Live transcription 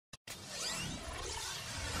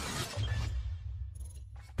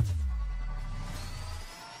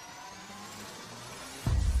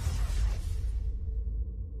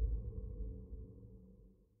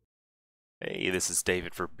this is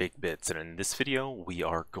David for Big Bits, and in this video we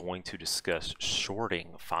are going to discuss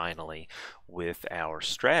shorting finally with our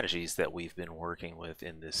strategies that we've been working with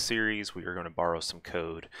in this series. We are going to borrow some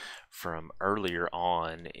code from earlier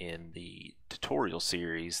on in the tutorial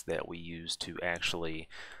series that we used to actually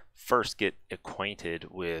first get acquainted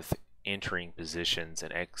with entering positions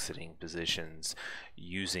and exiting positions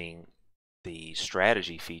using the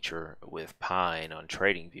strategy feature with Pine on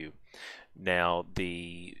TradingView. Now,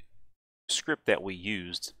 the script that we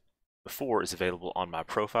used before is available on my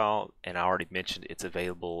profile, and I already mentioned it's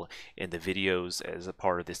available in the videos as a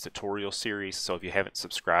part of this tutorial series. So if you haven't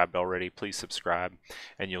subscribed already, please subscribe,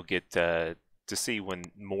 and you'll get to see when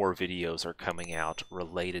more videos are coming out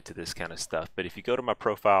related to this kind of stuff. But if you go to my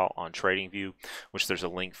profile on TradingView, which there's a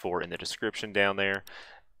link for in the description down there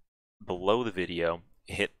below the video,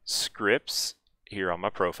 hit scripts here on my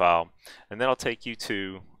profile, and then I'll take you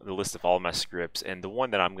to the list of all my scripts, and the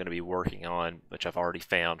one that I'm going to be working on, which I've already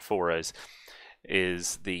found for us,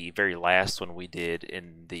 is the very last one we did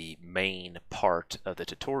in the main part of the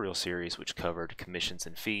tutorial series, which covered commissions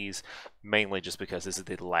and fees, mainly just because this is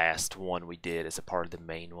the last one we did as a part of the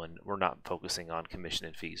main one. We're not focusing on commission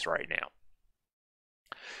and fees right now.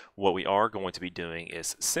 What we are going to be doing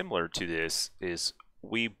is similar to this, is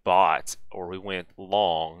we bought or we went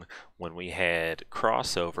long when we had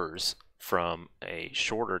crossovers from a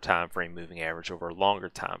shorter time frame moving average over a longer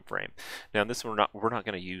time frame. Now, this we're not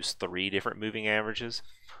going to use 3 different moving averages.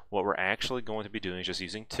 What we're actually going to be doing is just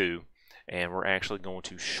using 2, and we're actually going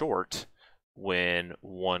to short when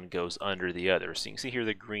one goes under the other. So you can see here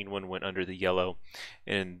the green one went under the yellow,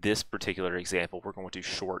 and in this particular example we're going to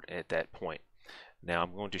short at that point. Now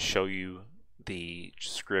I'm going to show you the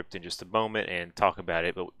script in just a moment and talk about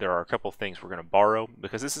it, but there are a couple of things we're going to borrow,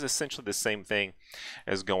 because this is essentially the same thing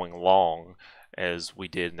as going long as we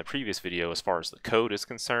did in the previous video as far as the code is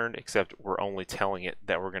concerned, except we're only telling it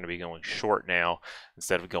that we're going to be going short now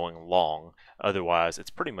instead of going long. Otherwise,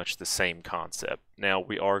 it's pretty much the same concept. Now,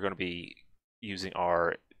 we are going to be using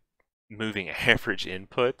our moving average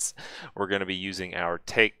inputs. We're going to be using our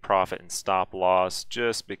take profit and stop loss,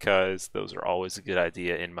 just because those are always a good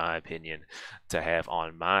idea, in my opinion, to have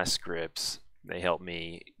on my scripts. They help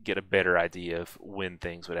me get a better idea of when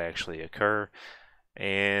things would actually occur.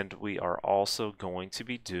 And we are also going to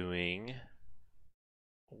be doing,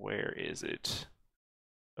 where is it?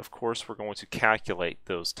 Of course, we're going to calculate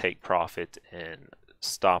those take profit and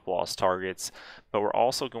stop loss targets, but we're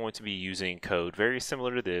also going to be using code very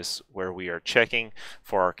similar to this, where we are checking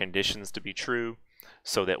for our conditions to be true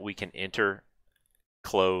so that we can enter,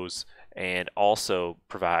 close, and also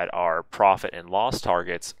provide our profit and loss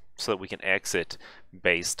targets so that we can exit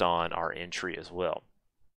based on our entry as well.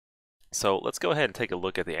 So let's go ahead and take a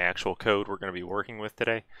look at the actual code we're going to be working with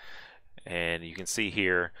today. And you can see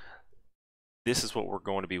here, this is what we're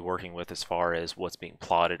going to be working with as far as what's being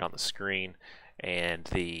plotted on the screen. And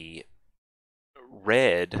the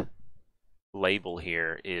red label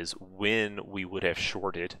here is when we would have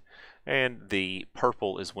shorted, and the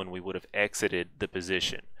purple is when we would have exited the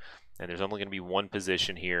position. And there's only going to be one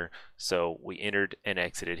position here, so we entered and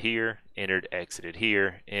exited here, entered, exited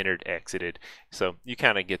here, entered, exited. So you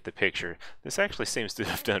kind of get the picture. This actually seems to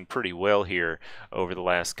have done pretty well here over the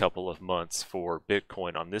last couple of months for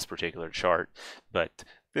Bitcoin on this particular chart, but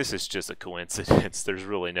this is just a coincidence. There's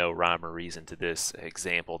really no rhyme or reason to this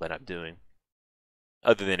example that I'm doing,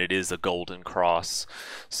 other than it is a golden cross.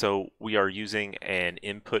 So we are using an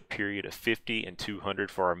input period of 50 and 200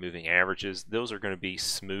 for our moving averages. Those are going to be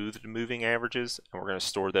smoothed moving averages, and we're going to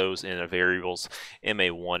store those in a variables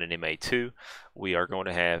MA1 and MA2. We are going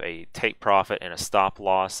to have a take profit and a stop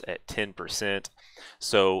loss at 10%.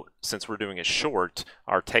 So since we're doing a short,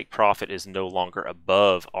 our take profit is no longer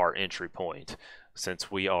above our entry point.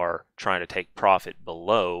 Since we are trying to take profit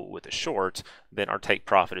below with a short, then our take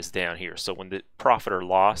profit is down here. So when the profit or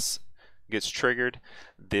loss gets triggered,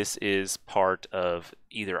 this is part of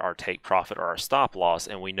either our take profit or our stop loss,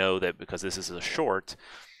 and we know that because this is a short,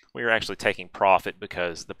 we are actually taking profit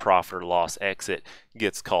because the profit or loss exit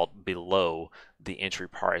gets called below the entry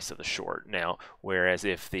price of the short. Now, whereas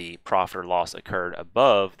if the profit or loss occurred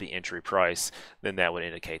above the entry price, then that would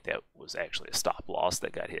indicate that was actually a stop loss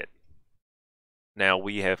that got hit. Now,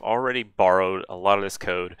 we have already borrowed a lot of this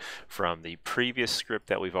code from the previous script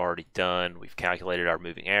that we've already done. We've calculated our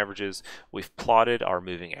moving averages, we've plotted our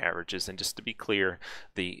moving averages, and just to be clear,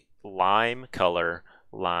 the lime color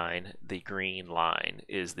line, the green line,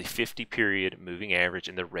 is the 50 period moving average,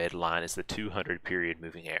 and the red line is the 200 period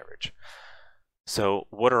moving average. So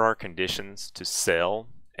what are our conditions to sell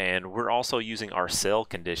And we're also using our sell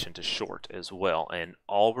condition to short as well. And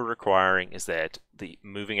all we're requiring is that the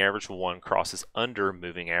moving average 1 crosses under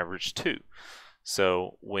moving average 2.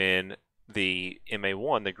 So when the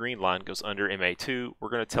MA1, the green line, goes under MA2, we're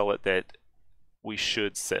going to tell it that we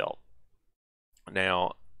should sell.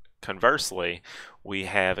 Now, conversely, we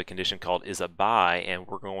have a condition called is a buy, and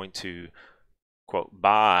we're going to, quote,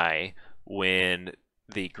 buy when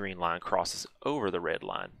the green line crosses over the red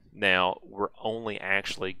line. Now, we're only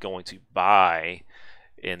actually going to buy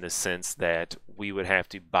in the sense that we would have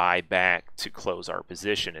to buy back to close our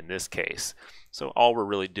position in this case. So all we're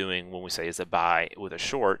really doing when we say is a buy with a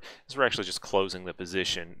short is we're actually just closing the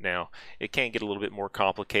position. Now, it can get a little bit more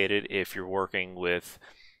complicated if you're working with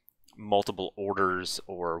multiple orders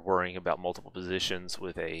or worrying about multiple positions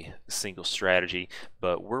with a single strategy,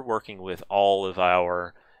 but we're working with all of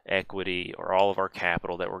our equity or all of our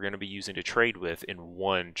capital that we're going to be using to trade with in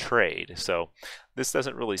one trade. So this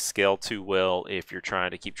doesn't really scale too well if you're trying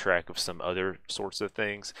to keep track of some other sorts of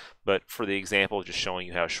things, but for the example of just showing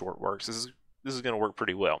you how short works, this is going to work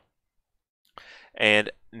pretty well. And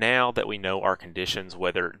now that we know our conditions,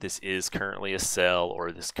 whether this is currently a sell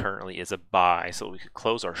or this currently is a buy, so we could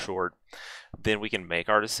close our short, then we can make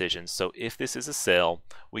our decisions. So if this is a sell,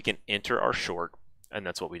 we can enter our short, and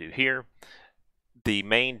that's what we do here. The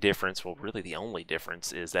main difference, well, really the only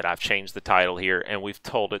difference, is that I've changed the title here and we've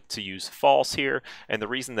told it to use false here. And the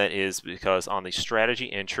reason that is because on the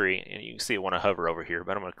strategy entry, and you can see it when I hover over here,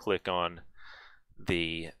 but I'm going to click on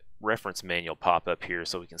the reference manual pop up here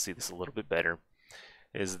so we can see this a little bit better,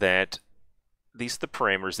 is that these are the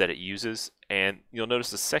parameters that it uses. And you'll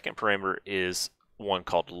notice the second parameter is one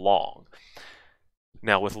called long.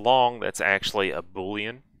 Now with long, that's actually a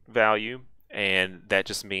Boolean value. And that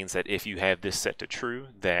just means that if you have this set to true,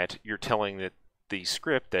 that you're telling that the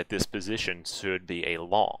script that this position should be a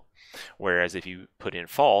long. Whereas if you put in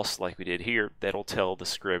false, like we did here, that'll tell the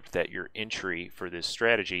script that your entry for this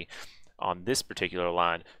strategy on this particular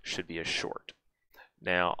line should be a short.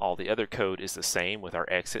 Now, all the other code is the same with our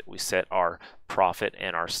exit. We set our profit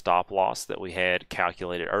and our stop loss that we had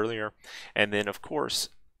calculated earlier. And then, of course,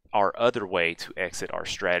 our other way to exit our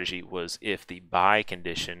strategy was if the buy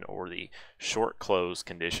condition or the short close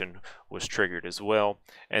condition was triggered as well,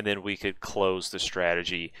 and then we could close the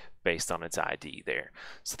strategy based on its ID there.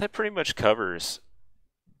 So that pretty much covers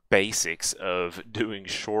basics of doing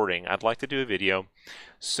shorting. I'd like to do a video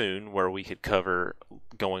soon where we could cover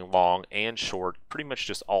going long and short, pretty much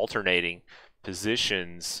just alternating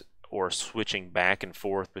positions or switching back and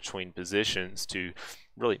forth between positions to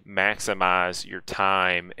really maximize your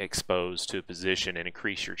time exposed to a position and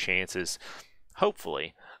increase your chances,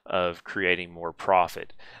 hopefully, of creating more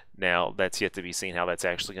profit. Now, that's yet to be seen how that's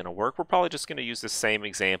actually going to work. We're probably just going to use the same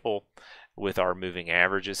example with our moving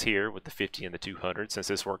averages here with the 50 and the 200, since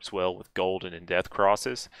this works well with golden and death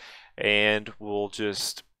crosses, and we'll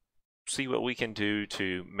just see what we can do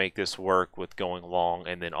to make this work with going long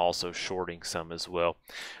and then also shorting some as well.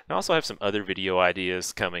 I also have some other video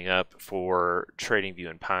ideas coming up for TradingView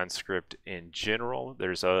and PineScript in general.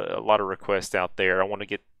 There's a lot of requests out there. I want to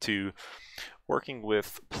get to working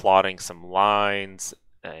with plotting some lines,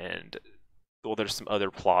 and well, there's some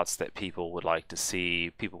other plots that people would like to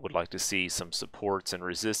see. People would like to see some supports and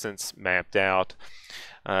resistance mapped out.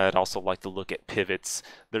 I'd also like to look at pivots.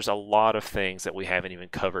 There's a lot of things that we haven't even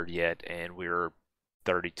covered yet, and we're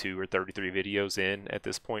 32 or 33 videos in at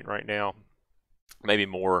this point right now. Maybe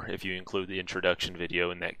more if you include the introduction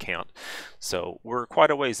video in that count. So we're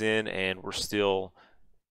quite a ways in, and we're still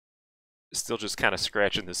just kind of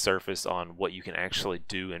scratching the surface on what you can actually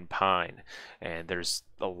do in Pine. And there's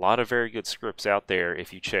a lot of very good scripts out there.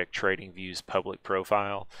 If you check TradingView's public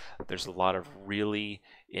profile, there's a lot of really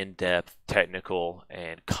in-depth, technical,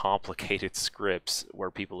 and complicated scripts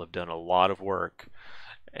where people have done a lot of work,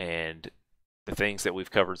 and the things that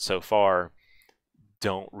we've covered so far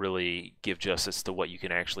don't really give justice to what you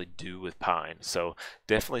can actually do with Pine. So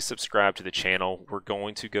definitely subscribe to the channel. We're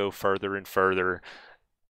going to go further and further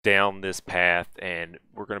down this path, and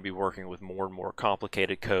we're going to be working with more and more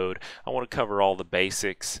complicated code. I want to cover all the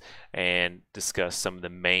basics and discuss some of the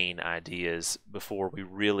main ideas before we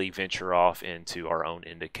really venture off into our own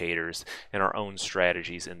indicators and our own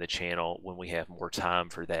strategies in the channel when we have more time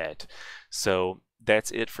for that. So that's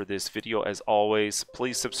it for this video. As always,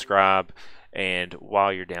 please subscribe, and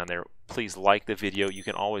while you're down there, please like the video. You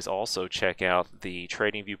can always also check out the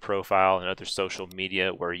TradingView profile and other social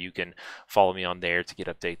media where you can follow me on there to get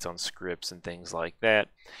updates on scripts and things like that.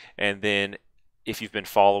 And then if you've been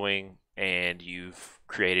following and you've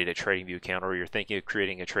created a TradingView account, or you're thinking of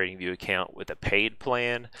creating a TradingView account with a paid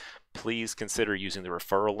plan, please consider using the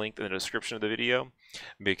referral link in the description of the video,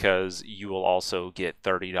 because you will also get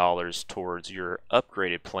 $30 towards your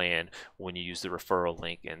upgraded plan when you use the referral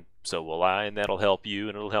link, and so will I, and that'll help you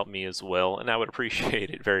and it'll help me as well, and I would appreciate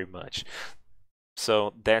it very much.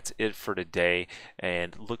 So that's it for today,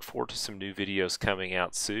 and look forward to some new videos coming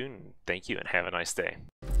out soon. Thank you and have a nice day.